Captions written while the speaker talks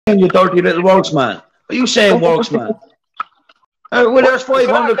You dirty little worksman. What are you saying, worksman? Well, there's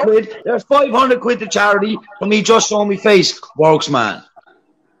 500 quid. There's 500 quid to charity for me just showing me face, worksman.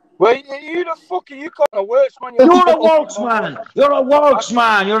 Well, you the fuck are you calling a worksman? You're a worksman. You're a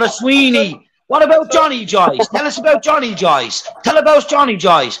worksman. You're a Sweeney. What about Johnny Joyce? Tell us about Johnny Joyce. Tell about Johnny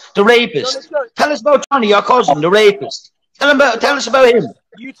Joyce, the rapist. Tell us about Johnny, your cousin, the rapist. Tell us about him.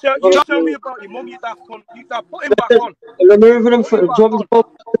 You tell me about your mum, you daft cunt. You daft put him back on. Removing him from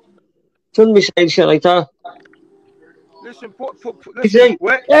shouldn't be saying shit like that. Listen, listen.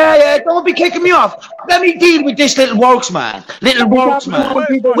 Yeah, don't be kicking me off. Let me deal with this little worksman. Little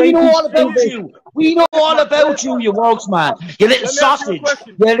worksman. We know all about you. We know all about you, you worksman. You little sausage.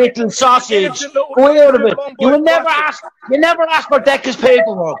 You little sausage. Go out of it. You never ask for Decca's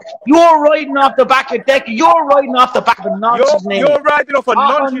paperwork. You're riding off the back of Decca. You're riding off the back of a nonsense name. You're riding off a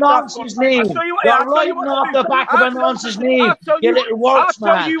nonsense name. You're riding off the back of a nonsense name. You little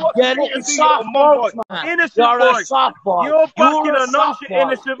worksman. You little soft worksman. You're a soft boy. You're backing a nonsense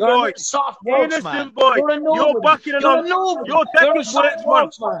innocent boy. Innocent boy. You're backing a nonsense. You're Decca's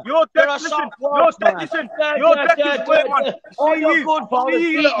worksman. You're Decca's worksman. You're Decca's worksman. All you're good for is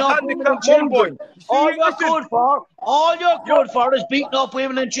beating up women and children. All you're good for is beating up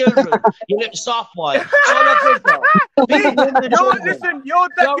women and children. You little soft boy. That's all you're good for. Beating women and children. Listen, you're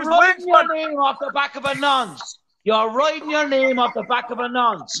Decca's writing your worksman. name off the back of a nonce. You're writing your name off the back of a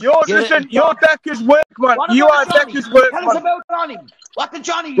nonce. You're Decca's workman. You are Decca's workman. Tell us about Johnny. What did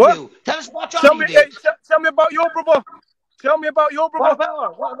Johnny do? Tell us what Johnny did. Tell me about your brother. Tell me about your brother.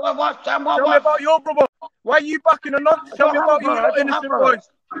 Tell me about your brother. Why are you backing a nonce? Tell me about your innocent boys.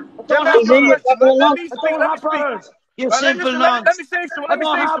 Let me speak. You simple nonce. Let me say something.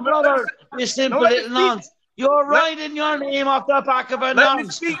 You simple little nonce. You're writing your name off the back of a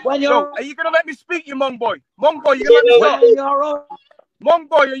nonce. Are you gonna let me speak, you mong boy? Mong boy, you gonna let me talk? Mong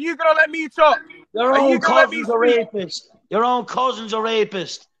boy, are you gonna let me talk? Your own cousin's a rapist. Your own cousin's a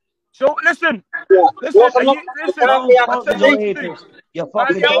rapist. So listen, You fucking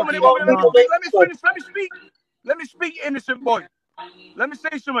Let me speak, innocent boy. Let me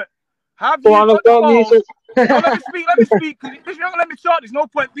say something. Have you got the balls? Let me speak. Because you're not gonna let me talk. There's no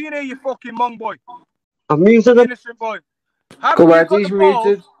point being here, you fucking mong boy. I'm muted. Innocent boy. Go ahead, he's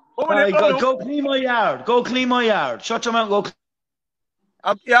muted. Go clean my yard. Go clean my yard. Shut your mouth. Go.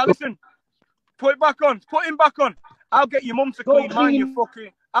 Yeah, listen. Put it back on. Put him back on. I'll get your mum to clean mine, you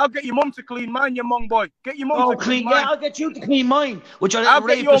fucking. I'll get your mum to clean mine, you mong boy. Get your mum to clean mine. Yeah, I'll get you to clean mine. I'll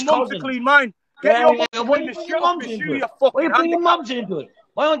get your mum to clean mine. Get your mum to clean the shit off the shoe, you fucking. Why you bring your mums into it?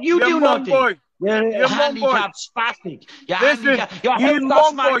 Why don't you do nothing? You're handicapped spastic. You're handicapped. Your house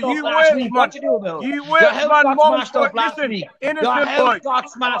got smashed up last week. What you do about it? Your house got smashed up last week. Your house got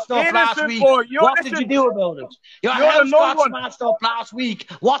smashed up last week. What did you do about it? Your house got smashed up last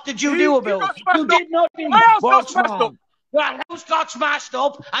week. What did you do about it? You did nothing. Your house got smashed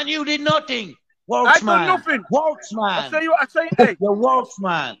up and you did nothing. Worksman. I did nothing. Worksman. I tell you, hey. You're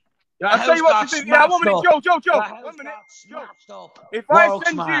worksman. I'll tell you what to do. Yeah, 1 minute, Joe. 1 minute. Joe. If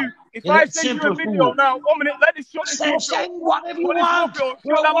I send you a video now, 1 minute, let this shut this muppet up. Whatever you want. Shut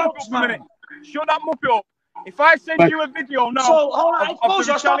that muppet up a minute. Shut that muppet up. If I send you a video now of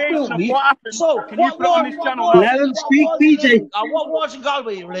the retaliation of what happened, can you put it on this channel now? Let him speak, PJ. What wards in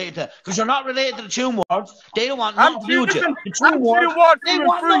Galway are you related to? Because you're not related to the Tune wards. They don't want nothing to do with you. The Tune wards, they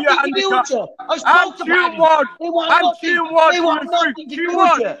want nothing to do with you. I spoke to them. They want nothing to do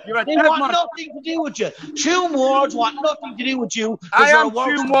with you. They want nothing to do with you. Tune wards want nothing to do with you. I am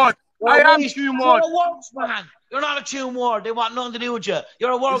Tune ward. I am Tune ward. You're a worksman. You're not a Tune ward. They want nothing to do with you.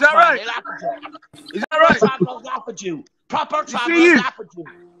 You're a worksman. Is that right? They laugh at you. Is that right? Travelers laugh at you. Proper travelers laugh at you.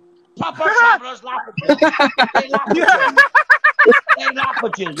 Proper travelers laugh at you. They laugh at you. They laugh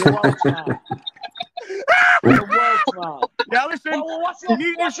at you. You're a worksman. You're a worksman. Yeah, listen. What's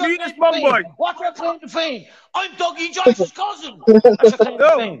your claim to fame? I'm Dougie Joyce's cousin. That's your claim to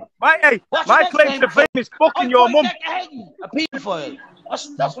fame. My claim to fame is fucking your mum. A paedophile.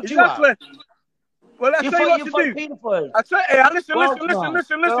 That's what you are. Well, I'll tell you what to do. I'll tell you, hey, listen. You're a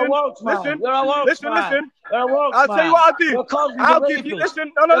worksman. I'll tell you what I'll do. I'll give you,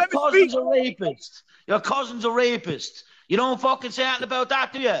 listen, no, let me speak. Your cousin's a rapist. You don't fucking say anything about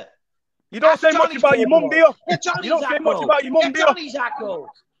that, do you? You don't say much about your mum, do you? You don't say much about your mum, do you?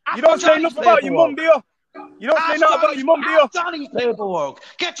 You don't say nothing about your mum, do you? You don't say nothing about your mum, do you? Johnny's paperwork.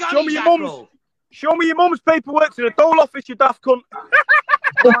 Get Johnny's Acro. Show me your mum's paperwork to the dole office, you daft cunt.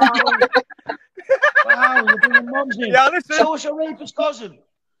 Wow, you're bringing mums in. Yeah, listen. Show us your rapist cousin.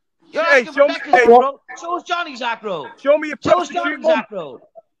 Show us Johnny's Acro. Show me your prostitute mum.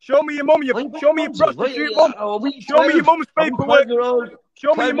 Show me your mum. Show me your prostitute mum. Show me your mum's paperwork.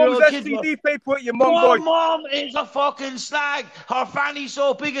 Show me your mum's STD paper with your mum, boy. Your mum is a fucking slag. Her fanny's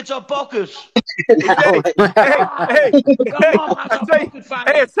so big it's a bucket. Hey,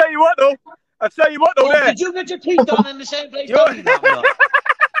 I tell you what though. Did you get your teeth done in the same place?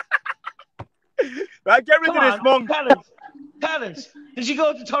 Right, get rid of this, mum. Tell us. Did you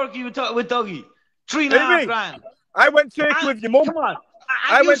go to Turkey with Dougie? 3.5 grand. I went Turkey with your mum. Come on.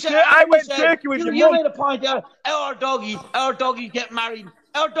 I went Turkey with your mum. You made a point there. Our doggies get married.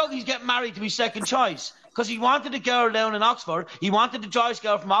 Our doggies get married to his second choice because he wanted a girl down in Oxford. He wanted the Joyce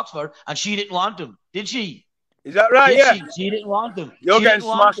girl from Oxford, and she didn't want him. Did she? Is that right? Yeah. She didn't want him. You're getting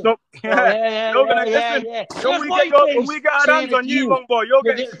smashed up. Yeah. When we get our hands on you, mum boy, you're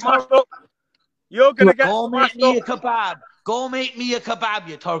getting smashed up. You're gonna get smashed up. Go make me a kebab. Go make me a kebab,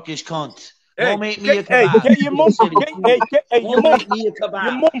 you Turkish cunt. Go make me a kebab. Hey, get your mum. Go make me a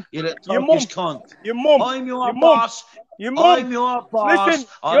kebab. You Turkish cunt. Your mum. I'm your boss. Your mum. I'm your boss. Listen,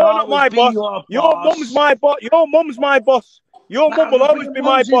 you're not my boss. Your mum's my boss. Your mum's my boss. Your mum will always be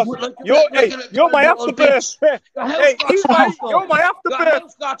my boss. You're my afterbirth. Hey, you're my afterbirth. Your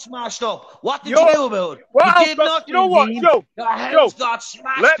house got smashed up. What did you do about it? You did nothing. You know what, Joe? Your house got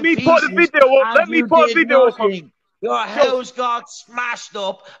smashed. Let me put the video up. Let me put a video up. Your house got smashed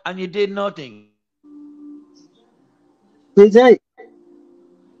up and you did nothing. DJ,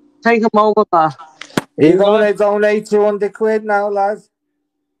 take him over there. You're going to donate 200 quid now, lads?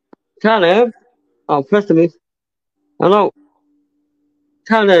 Can't have. Oh, press the miss. Hello.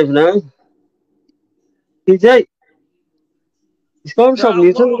 Can't have now. DJ. He's going something.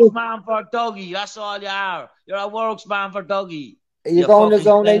 You're a worksman for Dougie. That's all you are. You're a worksman for Dougie. You're going to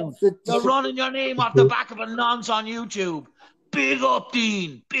donate... You're running your name off the back of a nonce on YouTube. Big up,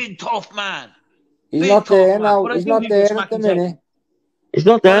 Dean. Big tough man. He's not there now. He's not there at the minute. He's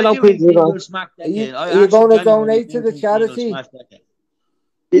not there now, please. You're going to donate to the charity.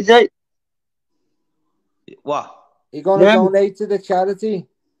 DJ. What? You're going to donate to the charity.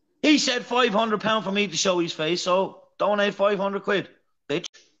 He said £500 for me to show his face, so donate 500 quid, bitch.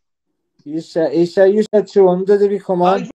 You said 200 if you come on.